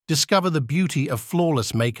Discover the beauty of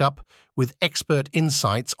flawless makeup with expert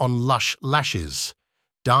insights on Lush lashes.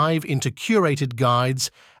 Dive into curated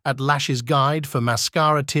guides at Lashes Guide for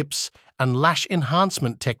mascara tips and lash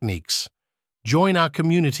enhancement techniques. Join our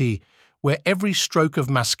community where every stroke of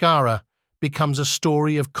mascara becomes a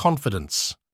story of confidence.